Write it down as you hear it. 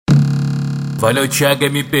Valeu Thiago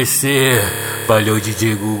MPC, valeu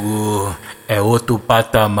DJ Gugu, é outro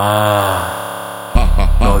patamar.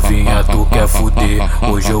 Novinha, tu quer fuder,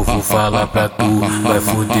 hoje eu vou falar pra tu. Vai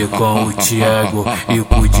fuder com o Thiago e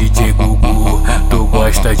com o DJ Gugu. Tu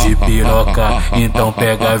gosta de piroca, então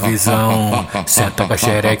pega a visão. Senta com a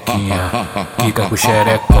xerequinha, quica com o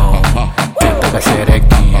xerecão. Senta com a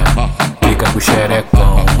xerequinha, quica com o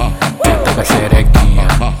xerecão. Senta com a xerequinha,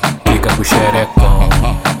 quica com o xerecão.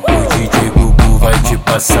 O DJ Gugu vai te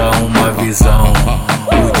passar uma visão.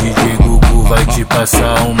 O DJ Gugu vai te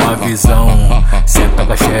passar uma visão. Senta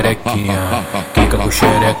com a xerequinha, quica com o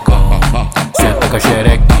xerecão. Senta com a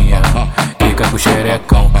xerequinha, quica com o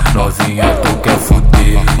xerecão. Novinha, tu quer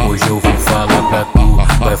fuder, hoje eu vou falar pra tu.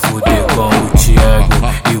 Vai fuder com o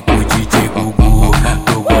Thiago e com o DJ Gugu.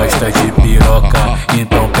 Tu gosta de piroca,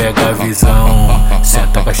 então pega a visão.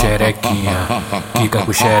 Senta com a xerequinha, quica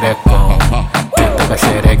com o xerecão. Senta com a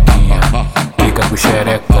xerequinha, quica com o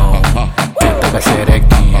xerecão. Senta com a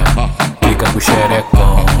xerequinha, quica com o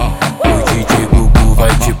xerecão. O DJ Gugu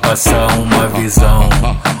vai te passar uma visão.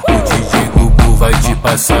 O DJ Gugu vai te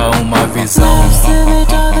passar uma visão.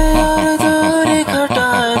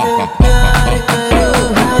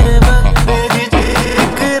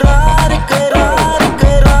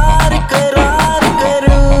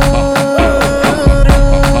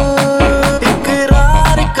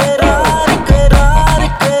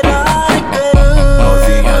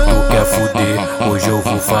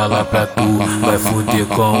 Falar pra tu, vai fuder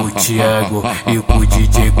com o Thiago e com o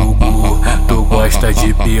DJ Gugu. Tu gosta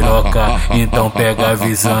de piroca, então pega a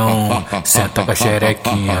visão. Senta com a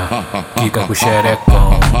xerequinha, quica com o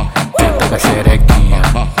xerecão. Senta com a xerequinha,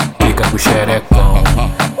 quica com o xerecão.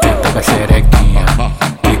 Senta com a xerequinha,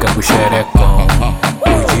 quica com o xerecão.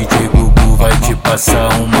 O DJ Gugu vai te passar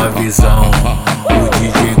uma visão. O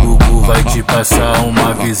DJ Gugu vai te passar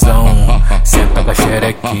uma visão. Senta com a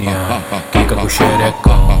xerequinha, quica com o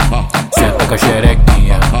xerecão. Senta com a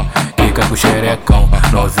xerequinha, quica com o xerecão.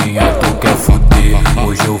 Novinha, tu quer fuder,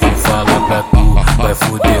 hoje eu vou falar pra tu. Vai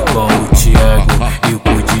fuder com o Thiago e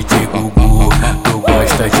com o DJ Gugu. Tu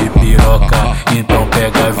gosta de piroca, então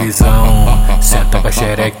pega a visão. Senta com a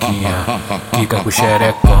xerequinha, quica com o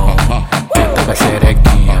xerecão. Senta com a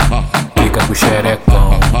xerequinha, quica com o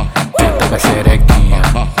xerecão. Senta com a xerequinha,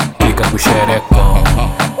 quica com o xerecão.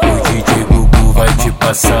 O DJ Gugu vai te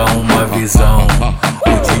passar uma visão. O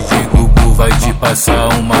DJ Gugu vai te passar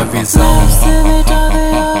uma visão.